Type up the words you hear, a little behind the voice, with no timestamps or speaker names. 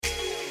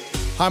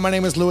Hi, my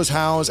name is Lewis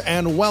Howes,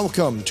 and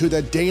welcome to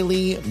the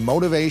Daily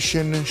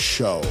Motivation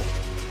Show.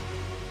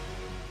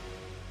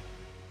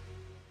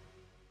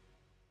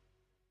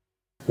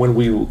 When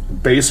we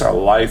base our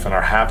life and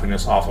our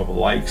happiness off of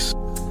likes,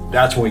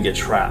 that's when we get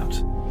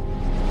trapped.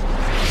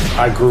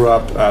 I grew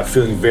up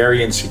feeling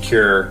very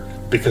insecure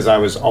because I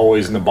was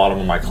always in the bottom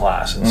of my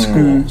class in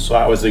school. So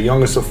I was the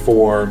youngest of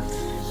four,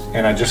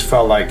 and I just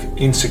felt like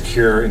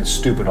insecure and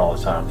stupid all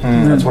the time.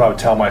 That's what I would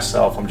tell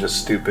myself. I'm just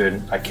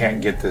stupid. I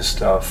can't get this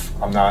stuff.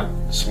 I'm not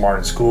smart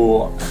in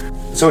school.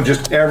 So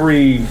just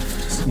every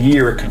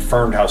year it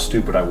confirmed how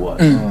stupid I was.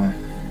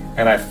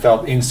 And I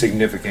felt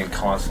insignificant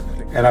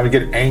constantly. And I would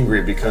get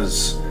angry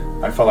because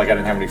I felt like I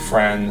didn't have any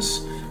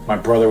friends. My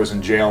brother was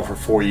in jail for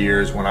 4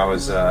 years when I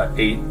was 8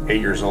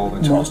 years old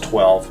until I was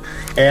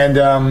 12.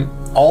 And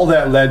all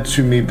that led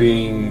to me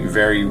being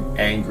very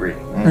angry,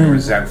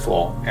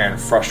 resentful, and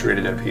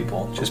frustrated at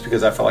people just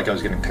because I felt like I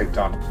was getting picked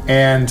on.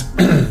 And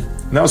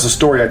that was the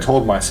story I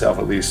told myself,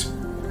 at least.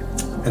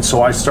 And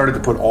so I started to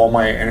put all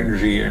my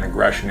energy and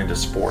aggression into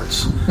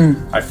sports.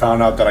 I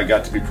found out that I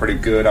got to be pretty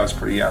good. I was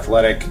pretty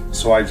athletic.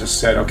 So I just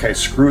said, okay,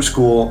 screw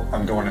school.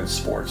 I'm going into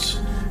sports.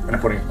 And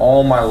I'm putting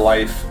all my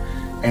life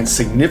and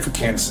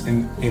significance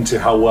into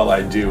how well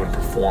I do and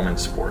perform in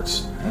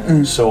sports.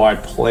 So I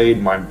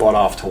played my butt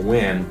off to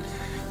win.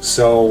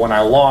 So when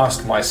I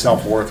lost, my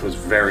self-worth was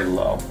very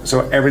low.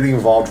 So everything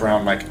evolved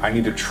around like, I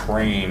need to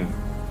train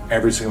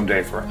every single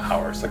day for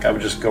hours. Like I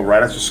would just go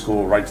right after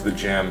school, right to the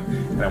gym,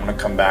 and I'm gonna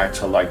come back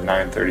till like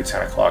 9:30,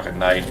 10 o'clock at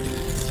night.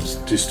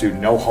 Just do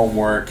no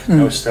homework,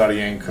 no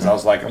studying, because I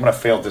was like, I'm gonna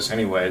fail at this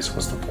anyways,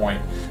 what's the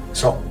point?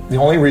 So the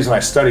only reason I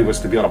studied was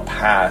to be able to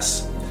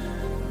pass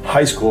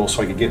high school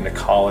so I could get into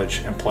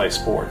college and play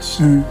sports.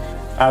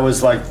 I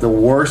was like the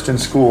worst in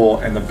school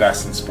and the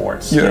best in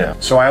sports.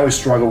 So I always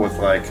struggled with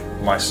like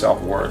my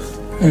self-worth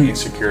and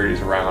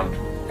insecurities around,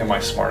 am I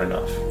smart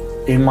enough?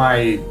 In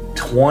my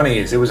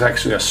 20s, it was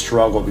actually a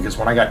struggle because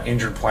when I got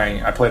injured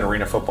playing, I played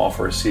arena football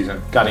for a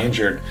season, got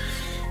injured.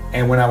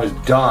 And when I was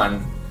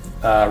done,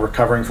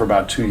 recovering for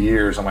about 2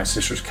 years on my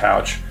sister's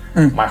couch,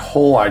 my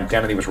whole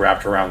identity was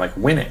wrapped around like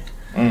winning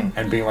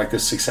and being like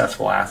this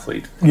successful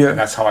athlete. And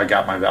that's how I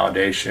got my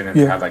validation and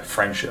had like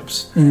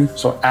friendships.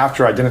 So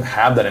after I didn't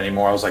have that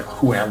anymore, I was like,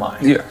 who am I?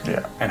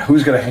 And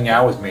who's gonna hang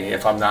out with me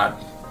if I'm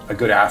not a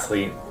good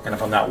athlete and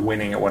if I'm not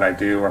winning at what I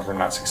do or if I'm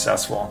not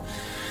successful?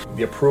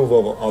 The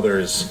approval of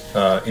others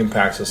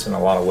impacts us in a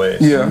lot of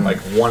ways. Like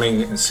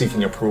wanting and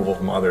seeking approval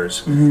from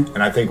others.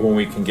 And I think when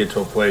we can get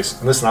to a place,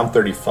 and listen, I'm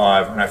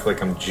 35 and I feel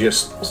like I'm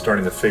just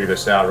starting to figure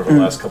this out over the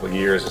last couple of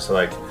years. It's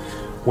like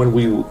when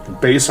we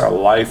base our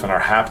life and our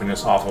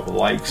happiness off of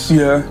likes,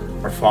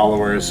 or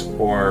followers,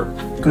 or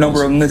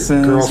number of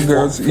listens,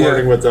 girls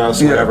flirting with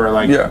us, whatever,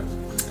 like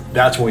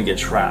that's when we get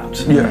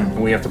trapped.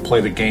 And we have to play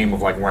the game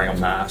of like wearing a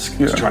mask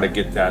to try to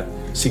get that,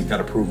 seek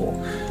that approval.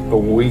 But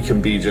we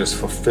can be just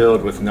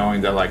fulfilled with knowing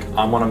that like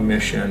I'm on a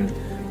mission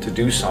to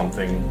do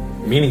something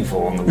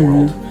meaningful in the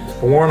world.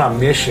 When we're on a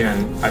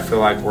mission, I feel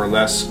like we're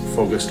less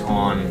focused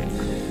on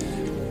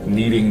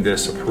needing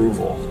this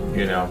approval,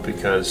 you know,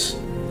 because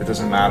it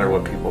doesn't matter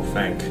what people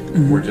think.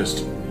 We're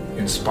just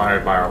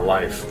inspired by our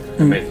life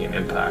and making an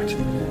impact.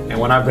 And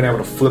when I've been able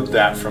to flip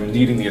that from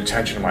needing the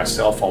attention of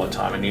myself all the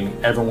time and needing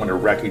everyone to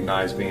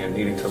recognize me and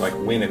needing to like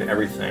win in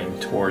everything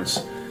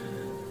towards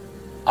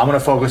I'm going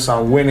to focus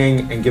on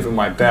winning and giving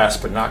my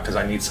best, but not because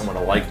I need someone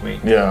to like me.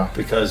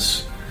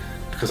 Because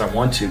I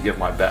want to give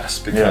my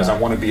best. Because I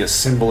want to be a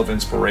symbol of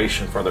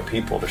inspiration for other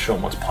people to show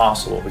them what's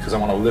possible. Because I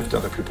want to lift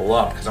other people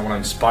up. Because I want to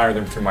inspire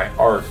them through my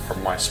art, or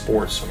my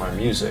sports, or my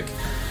music.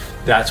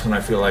 That's when I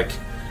feel like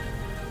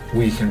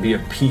we can be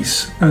at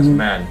peace as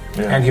men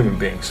and human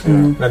beings.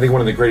 And I think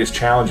one of the greatest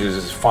challenges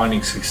is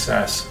finding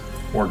success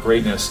or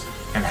greatness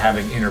and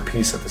having inner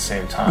peace at the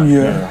same time.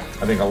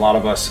 I think a lot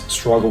of us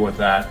struggle with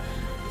that.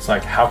 It's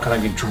like, how can I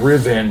be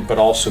driven but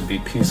also be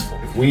peaceful?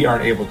 If we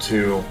aren't able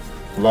to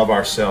love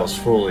ourselves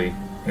fully,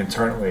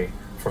 internally,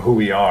 for who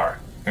we are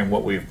and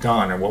what we've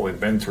done and what we've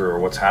been through or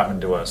what's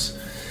happened to us,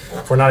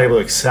 if we're not able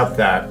to accept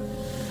that,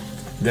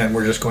 then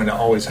we're just going to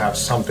always have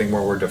something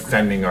where we're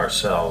defending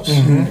ourselves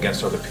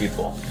against other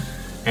people.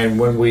 And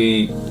when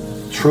we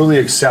truly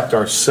accept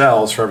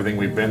ourselves for everything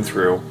we've been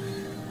through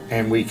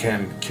and we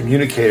can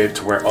communicate it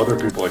to where other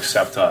people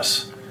accept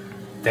us,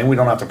 then we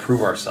don't have to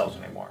prove ourselves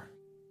anymore.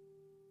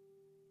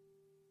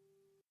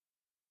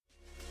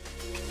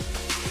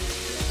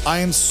 I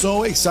am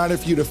so excited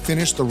for you to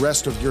finish the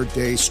rest of your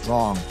day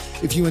strong.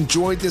 If you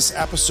enjoyed this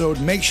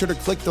episode, make sure to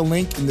click the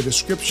link in the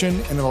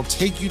description and it'll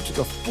take you to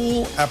the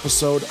full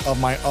episode of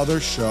my other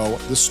show,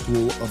 The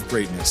School of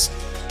Greatness.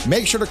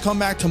 Make sure to come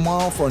back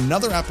tomorrow for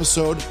another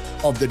episode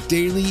of the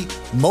Daily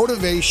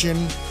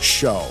Motivation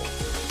Show.